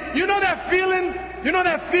I'm saying, you know that feeling? You know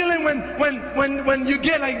that feeling when you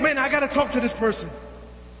get like, man, I got to talk to this person.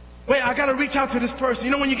 Wait, I got to reach out to this person.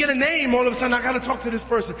 You know, when you get a name, all of a sudden, I got to talk to this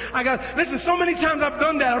person. Listen, so many times I've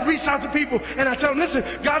done that. I've reached out to people and I tell them, listen,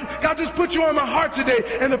 God just put you on my heart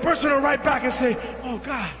today. And the person will write back and say, oh,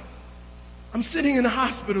 God, I'm sitting in the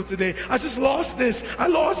hospital today. I just lost this.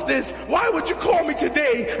 I lost this. Why would you call me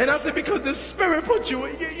today? And I said, because the Spirit put you,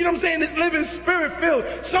 you know what I'm saying? It's living Spirit filled.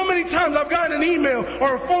 So many times I've gotten an email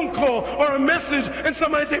or a phone call or a message and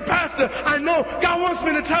somebody say, Pastor, I know God wants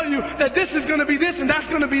me to tell you that this is going to be this and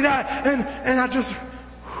that's going to be that. And I just...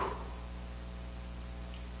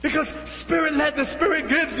 Because Spirit-led, the Spirit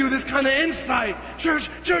gives you this kind of insight. Church,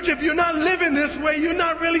 if you're not living this way, you're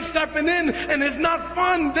not really stepping in, and it's not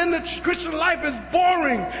fun, then the Christian life is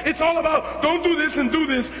boring. It's all about, don't do this and do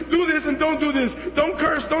this and don't do this. Don't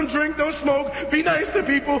curse, don't drink, don't smoke, be nice to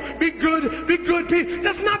people, be good people.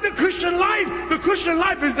 That's not the Christian life. The Christian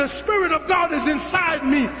life is the Spirit of God is inside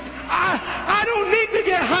me. I don't need to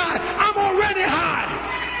get high. I'm already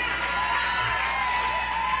high.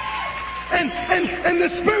 And the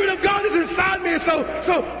Spirit of God is inside me. And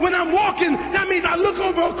so when I'm walking, that means I look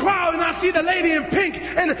over a crowd and I see the lady in pink.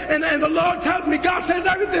 And the Lord tells me, God says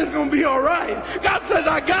everything's going to be all right. God says,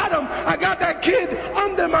 I got him. I got that kid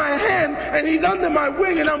under my hand and he's under my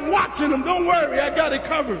wing and I'm watching him. Don't worry, I got it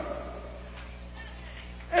covered.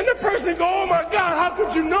 And the person go, oh my God, how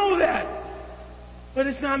could you know that? But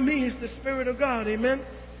it's not me, it's the Spirit of God. Amen.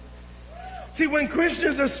 See, when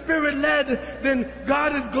Christians are Spirit-led, then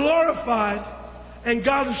God is glorified and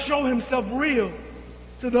God will show himself real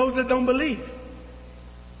to those that don't believe.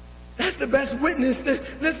 That's the best witness.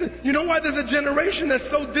 Listen, you know why there's a generation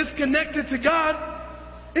that's so disconnected to God?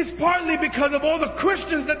 It's partly because of all the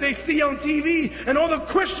Christians that they see on TV and all the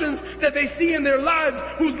Christians that they see in their lives,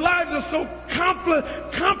 whose lives are so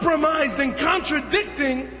compromised and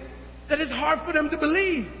contradicting that it's hard for them to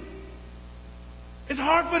believe. It's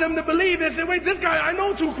hard for them to believe. They say, wait, this guy, I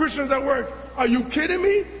know 2 Christians at work. Are you kidding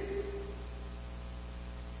me?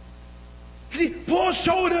 See, Paul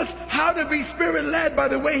showed us how to be Spirit-led by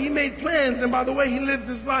the way he made plans and by the way he lived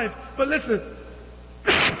his life. But listen.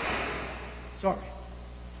 Sorry.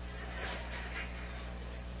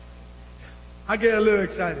 I get a little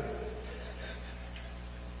excited.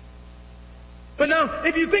 But now,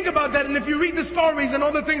 if you think about that, and if you read the stories and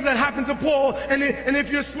all the things that happened to Paul, and if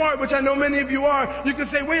you're smart, which I know many of you are, you can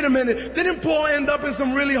say, wait a minute, didn't Paul end up in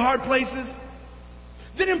some really hard places?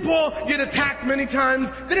 Didn't Paul get attacked many times?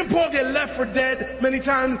 Didn't Paul get left for dead many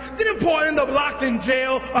times? Didn't Paul end up locked in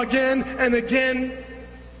jail again and again?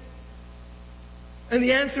 And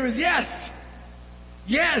the answer is yes.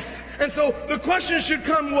 Yes. And so the question should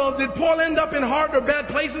come, well, did Paul end up in hard or bad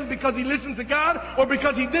places because he listened to God or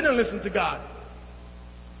because he didn't listen to God?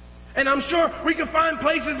 And I'm sure we can find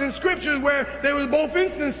places in Scripture where there were both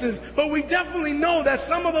instances. But we definitely know that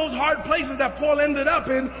some of those hard places that Paul ended up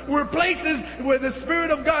in were places where the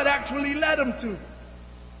Spirit of God actually led him to.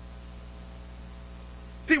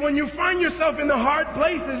 See, when you find yourself in the hard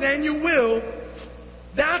places, and you will,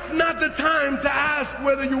 that's not the time to ask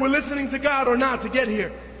whether you were listening to God or not to get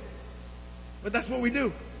here. But that's what we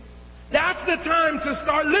do. That's the time to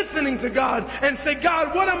start listening to God and say,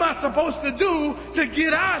 God, what am I supposed to do to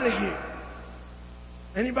get out of here?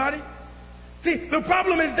 Anybody? See, the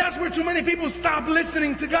problem is that's where too many people stop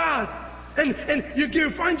listening to God. And you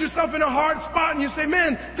find yourself in a hard spot and you say,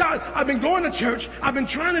 man, God, I've been going to church. I've been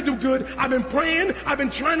trying to do good. I've been praying. I've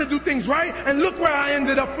been trying to do things right. And look where I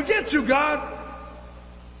ended up. Forget you, God.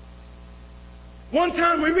 One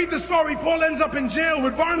time we read the story, Paul ends up in jail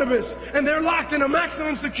with Barnabas, and they're locked in a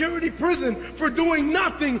maximum security prison for doing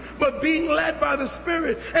nothing but being led by the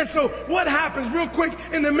Spirit. And so what happens real quick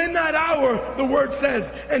in the midnight hour, the word says,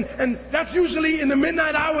 and that's usually in the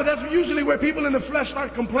midnight hour, that's usually where people in the flesh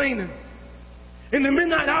start complaining. In the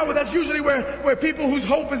midnight hour, that's usually where people whose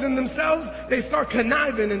hope is in themselves, they start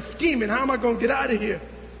conniving and scheming. How am I going to get out of here?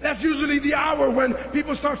 That's usually the hour when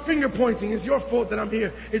people start finger pointing. It's your fault that I'm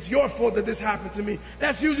here. It's your fault that this happened to me.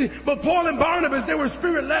 That's usually, but Paul and Barnabas, they were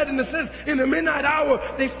Spirit-led in the sense, in the midnight hour,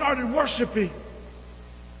 they started worshiping.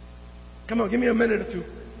 Come on, give me a minute or two.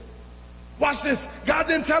 Watch this. God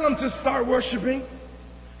didn't tell them to start worshiping.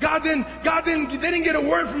 They didn't get a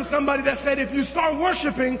word from somebody that said, if you start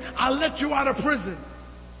worshiping, I'll let you out of prison.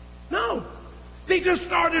 No. They just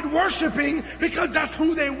started worshiping because that's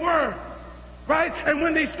who they were. Right? And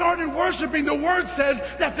when they started worshiping, the word says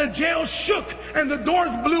that the jail shook and the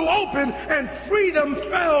doors blew open and freedom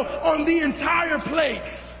fell on the entire place.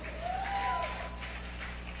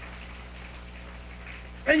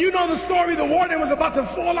 And you know the story, the warden was about to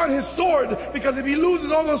fall on his sword because if he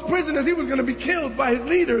loses all those prisoners, he was going to be killed by his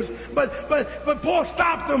leaders. But Paul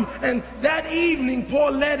stopped him, and that evening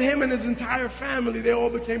Paul led him and his entire family. They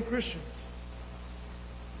all became Christians.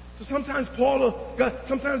 So sometimes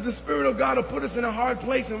sometimes the Spirit of God will put us in a hard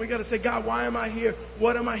place, and we got to say, God, why am I here?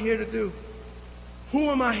 What am I here to do?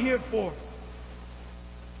 Who am I here for?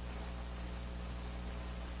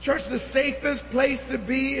 Church, the safest place to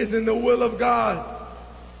be is in the will of God.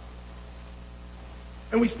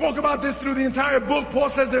 And we spoke about this through the entire book.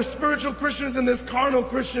 Paul says there's spiritual Christians and there's carnal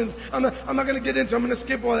Christians. I'm not going to get into it. I'm going to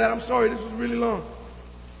skip all that. I'm sorry. This was really long.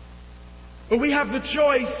 But we have the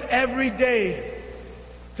choice every day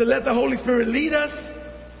to let the Holy Spirit lead us.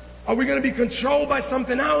 Are we going to be controlled by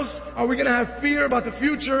something else? Are we going to have fear about the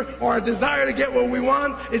future or a desire to get what we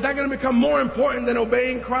want? Is that going to become more important than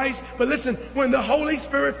obeying Christ? But listen, when the Holy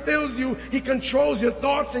Spirit fills you, He controls your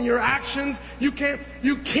thoughts and your actions. You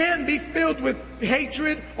can't be filled with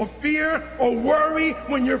hatred or fear or worry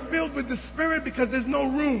when you're filled with the Spirit because there's no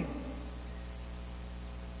room.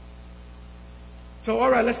 So,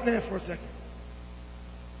 all right, let's stand for a second.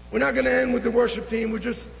 We're not going to end with the worship team.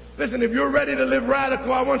 Listen, if you're ready to live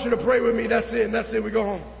radical, I want you to pray with me. That's it. And that's it. We go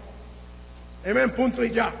home. Amen. Punto y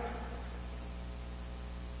ya.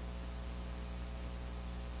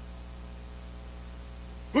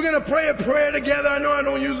 We're going to pray a prayer together. I know I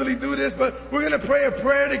don't usually do this, but we're going to pray a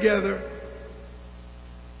prayer together.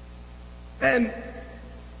 And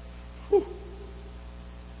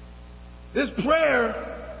this prayer,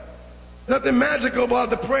 nothing magical about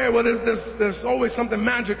the prayer. Well, there's always something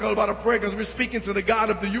magical about a prayer because we're speaking to the God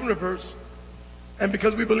of the universe. And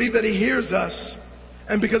because we believe that He hears us.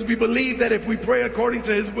 And because we believe that if we pray according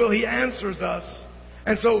to His will, He answers us.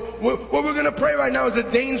 And so what we're going to pray right now is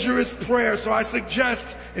a dangerous prayer. So I suggest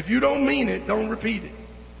if you don't mean it, don't repeat it.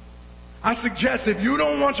 I suggest if you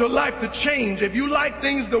don't want your life to change, if you like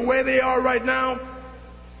things the way they are right now,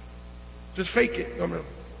 just fake it.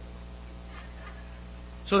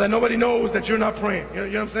 So that nobody knows that you're not praying. You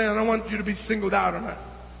know what I'm saying? I don't want you to be singled out on that.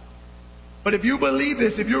 But if you believe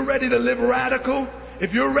this, if you're ready to live radical,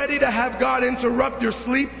 if you're ready to have God interrupt your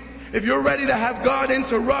sleep, if you're ready to have God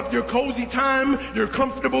interrupt your cozy time, your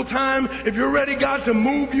comfortable time, if you're ready, God, to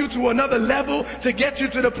move you to another level, to get you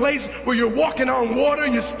to the place where you're walking on water,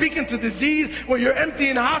 you're speaking to disease, where you're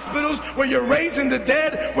emptying hospitals, where you're raising the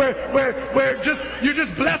dead, where you're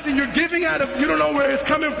just blessing, you're giving out of, you don't know where it's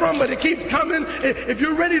coming from, but it keeps coming. If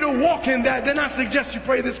you're ready to walk in that, then I suggest you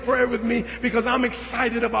pray this prayer with me because I'm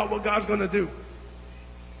excited about what God's going to do.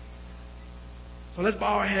 So let's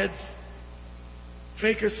bow our heads.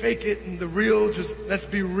 Fakers fake it, and the real, just let's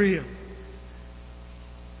be real.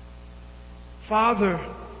 Father,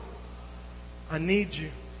 I need you.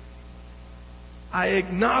 I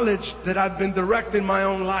acknowledge that I've been directing my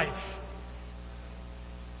own life.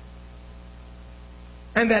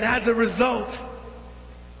 And that as a result,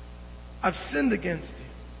 I've sinned against you.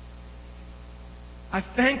 I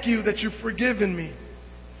thank you that you've forgiven me.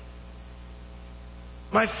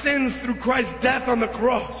 My sins through Christ's death on the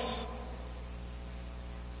cross.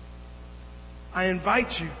 I invite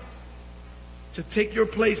you to take your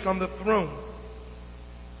place on the throne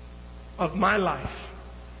of my life.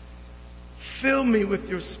 Fill me with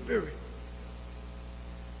your Spirit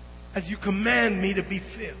as you command me to be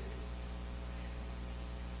filled.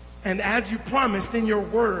 And as you promised in your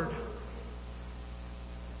word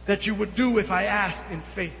that you would do if I asked in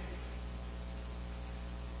faith.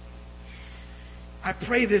 I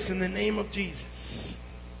pray this in the name of Jesus.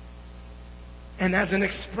 And as an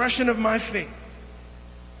expression of my faith,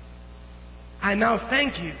 I now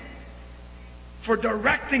thank you for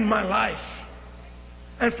directing my life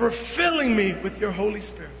and for filling me with your Holy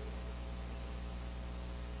Spirit.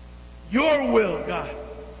 Your will, God,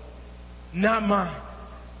 not mine.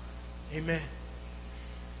 Amen.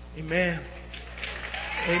 Amen.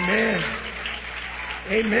 Amen.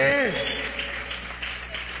 Amen.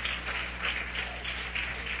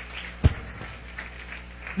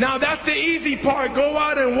 Now that's the easy part. Go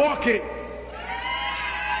out and walk it.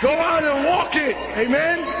 Go out and walk it.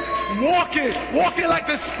 Amen. Walk it. Walk it like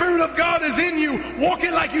the Spirit of God is in you. Walk it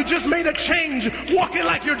like you just made a change. Walk it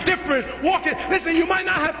like you're different. Walk it. Listen, you might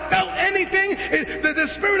not have felt anything. The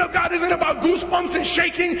Spirit of God isn't about goosebumps and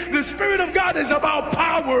shaking. The Spirit of God is about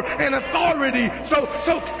power and authority. So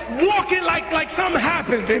walk it like something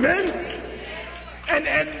happened. Amen.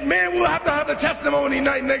 And man, we'll have to have the testimony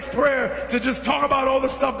night next prayer to just talk about all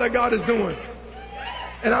the stuff that God is doing.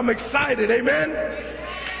 And I'm excited. Amen.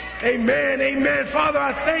 Amen. Amen. Father,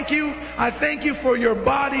 I thank you. I thank you for your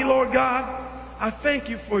body, Lord God. I thank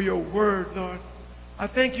you for your word, Lord. I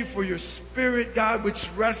thank you for your Spirit, God, which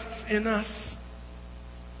rests in us.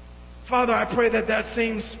 Father, I pray that that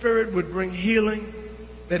same Spirit would bring healing,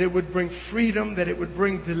 that it would bring freedom, that it would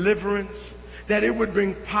bring deliverance, that it would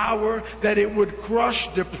bring power, that it would crush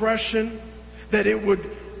depression, that it would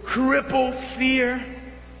cripple fear,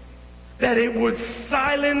 that it would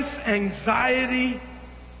silence anxiety.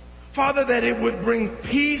 Father, that it would bring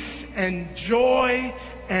peace and joy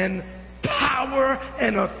and power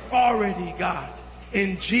and authority, God.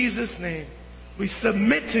 In Jesus' name, we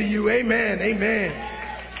submit to you. Amen. Amen.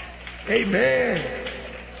 Amen.